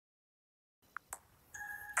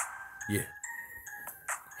Yeah,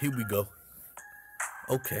 here we go.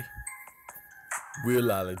 Okay.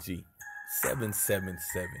 Realology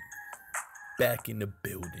 777. Back in the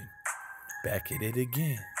building. Back at it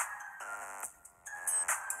again.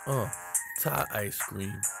 Thai ice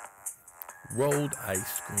cream. Rolled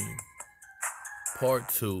ice cream. Part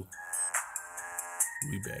 2.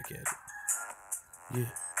 We back at it.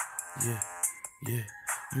 Yeah.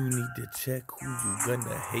 You need to check who you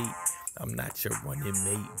gonna hate. I'm not your running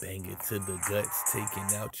mate. Bang it to the guts.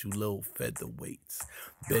 Taking out you little featherweights.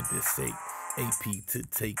 Better say AP to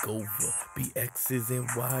take over. BX's and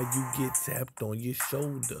Y you get tapped on your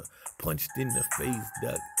shoulder. Punched in the face,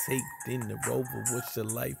 duct taped in the rover. What's your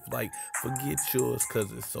life like? Forget yours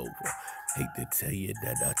cause it's over. Hate to tell you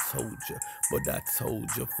that I told you, but I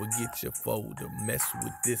told you, forget your folder. Mess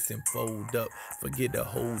with this and fold up. Forget to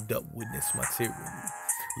hold up, witness my tyranny.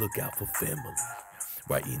 Look out for family.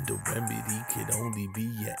 Writing the remedy could only be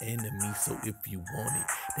your enemy. So if you want it,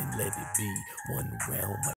 then let it be. One round.